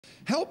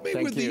Help me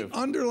with the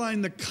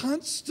underline, the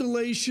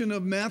constellation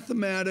of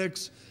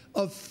mathematics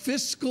of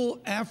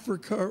fiscal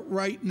Africa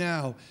right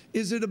now.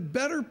 Is it a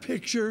better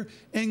picture,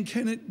 and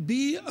can it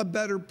be a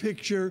better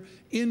picture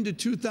into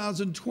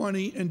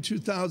 2020 and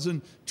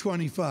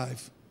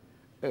 2025?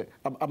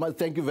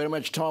 Thank you very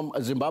much, Tom.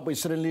 Zimbabwe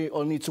is certainly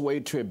on its way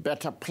to a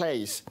better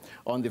place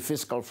on the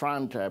fiscal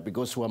front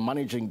because we're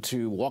managing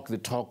to walk the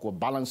talk, we're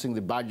balancing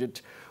the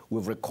budget.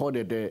 We've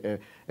recorded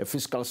a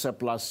fiscal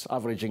surplus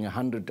averaging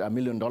 $100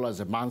 million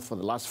a month for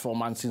the last 4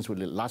 months since we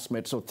last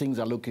met, so things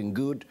are looking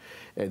good.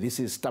 This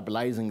is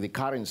stabilizing the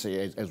currency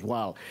as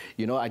well.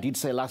 You know, I did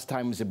say last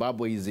time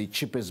Zimbabwe is the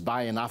cheapest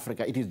buy in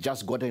Africa. It has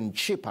just gotten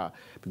cheaper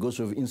because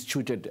we've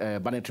instituted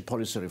monetary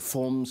policy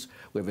reforms.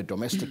 We have a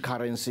domestic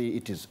currency.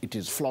 It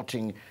is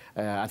floating.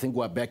 I think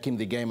we're back in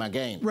the game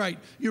again. Right.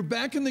 You're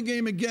back in the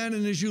game again,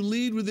 and as you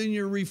lead within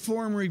your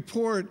reform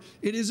report,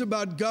 it is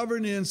about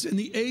governance and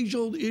the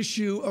age-old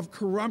issue of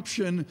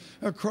corruption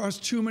across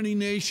too many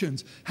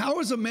nations. How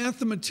is a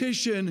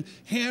mathematician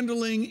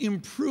handling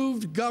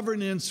improved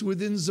governance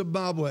within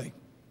Zimbabwe?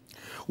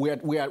 We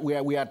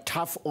are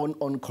tough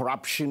on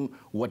corruption.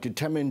 We're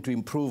determined to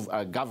improve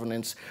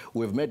governance.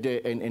 We've made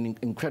an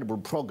incredible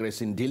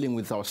progress in dealing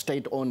with our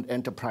state-owned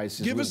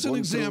enterprises. Give us an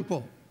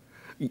example.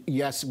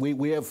 Yes,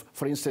 we have,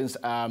 for instance,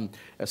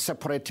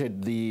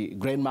 separated the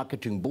grain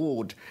marketing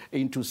board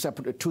into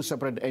two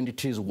separate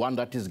entities, one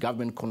that is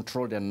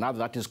government-controlled and another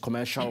that is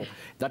commercial.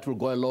 That will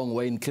go a long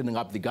way in cleaning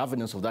up the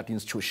governance of that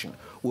institution.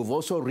 We've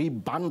also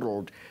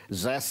rebundled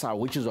ZESA,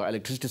 which is our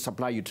electricity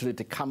supply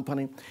utility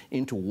company,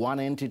 into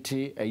one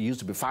entity. It used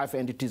to be 5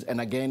 entities,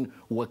 and again,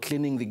 we're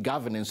cleaning the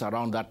governance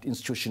around that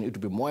institution. It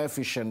will be more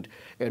efficient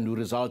and will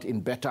result in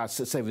better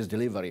service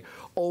delivery.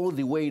 All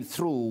the way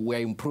through,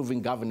 we're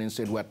improving governance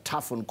and we're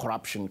tough on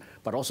corruption,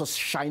 but also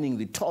shining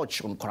the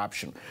torch on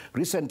corruption.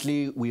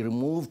 Recently, we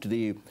removed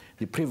the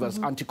previous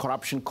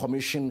anti-corruption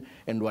commission,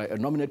 and we're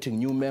nominating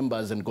new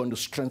members and going to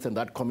strengthen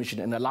that commission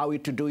and allow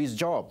it to do its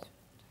job.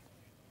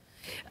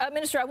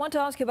 Minister, I want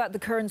to ask you about the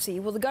currency.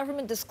 Will the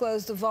government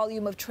disclose the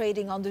volume of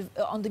trading on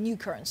the new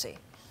currency?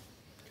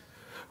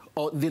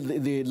 Oh,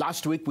 the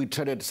last week we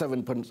traded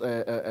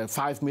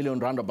 7.5 million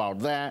roundabout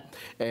there.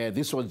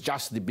 This was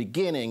just the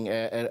beginning.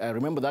 I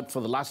remember that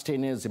for the last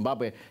 10 years,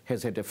 Zimbabwe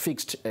has had a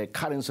fixed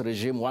currency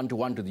regime,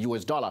 1-to-1 to the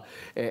US dollar.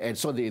 And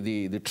so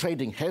the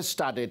trading has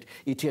started.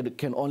 It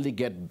can only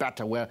get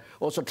better. We're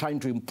also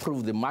trying to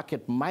improve the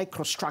market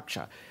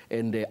microstructure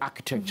and the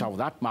architecture of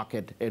that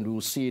market, and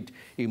we'll see it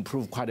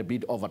improve quite a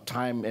bit over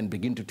time and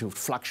begin to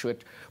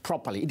fluctuate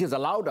properly. It has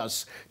allowed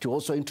us to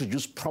also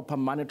introduce proper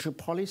monetary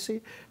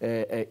policy,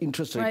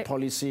 interest rate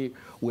policy.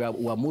 We are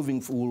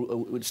moving.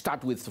 We'll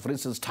start with, for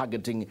instance,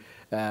 targeting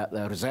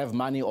reserve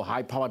money or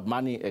high-powered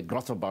money, a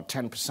growth of about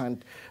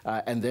 10%,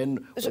 and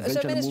then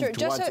eventually move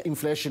towards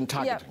inflation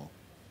targeting.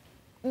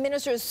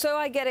 Minister, so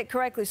I get it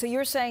correctly, so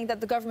you're saying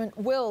that the government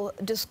will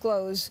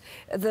disclose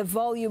the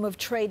volume of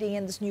trading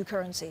in this new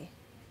currency?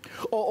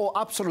 Oh,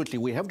 absolutely.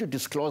 We have to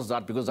disclose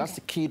that because that's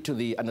the key to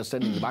the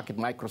understanding the market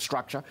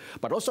microstructure.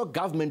 But also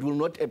government will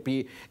not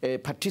be a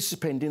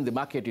participant in the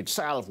market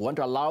itself. We want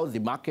to allow the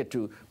market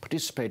to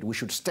participate. We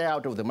should stay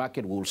out of the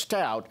market. We will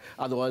stay out.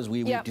 Otherwise,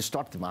 we will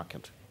distort the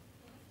market.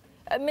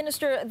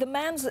 Minister, the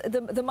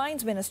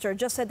mines minister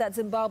just said that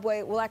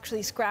Zimbabwe will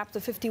actually scrap the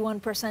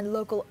 51%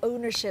 local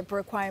ownership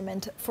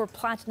requirement for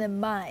platinum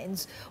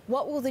mines.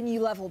 What will the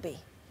new level be?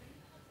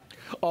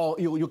 Oh,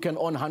 you can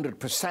own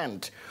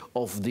 100%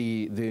 of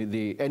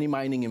any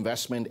mining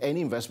investment, any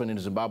investment in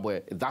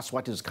Zimbabwe. That's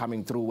what is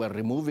coming through. We're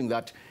removing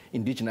that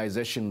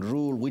indigenization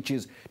rule, which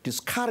is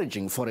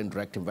discouraging foreign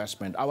direct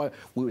investment.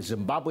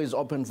 Zimbabwe is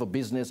open for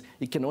business.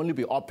 It can only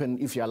be open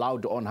if you're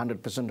allowed to own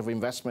 100% of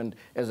investment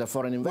as a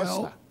foreign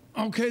investor.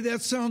 Well, okay,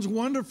 that sounds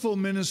wonderful,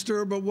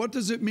 Minister, but what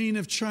does it mean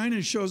if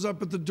China shows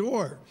up at the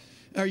door?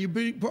 Are you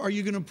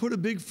going to put a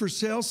big for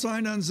sale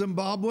sign on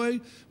Zimbabwe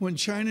when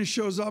China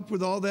shows up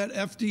with all that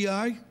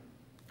FDI?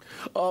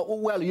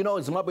 Well, you know,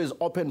 Zimbabwe is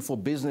open for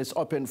business,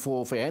 open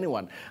for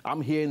anyone.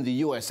 I'm here in the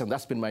U.S., and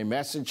that's been my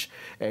message.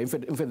 In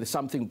fact,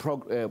 something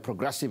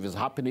progressive is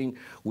happening.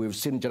 We've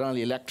seen General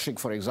Electric,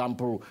 for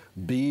example,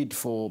 bid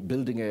for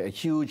building a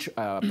huge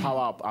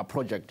power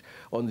project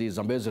on the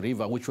Zambezi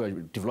River, which we're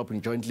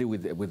developing jointly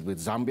with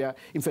Zambia.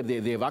 In fact,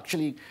 they've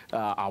actually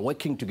are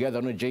working together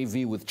on a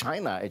JV with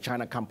China, a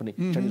Chinese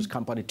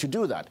company, to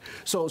do that.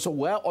 So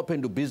we're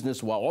open to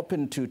business. We're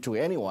open to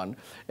anyone.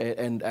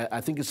 And I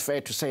think it's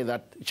fair to say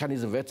that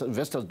Chinese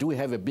investors do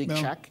have a big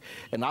check,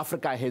 and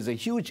Africa has a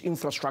huge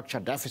infrastructure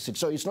deficit.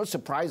 So it's not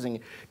surprising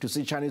to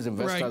see Chinese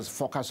investors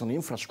focus on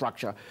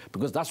infrastructure,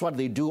 because that's what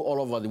they do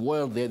all over the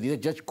world. They're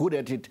just good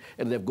at it,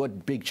 and they've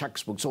got big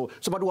checkbooks.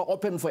 But we're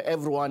open for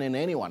everyone and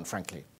anyone, frankly.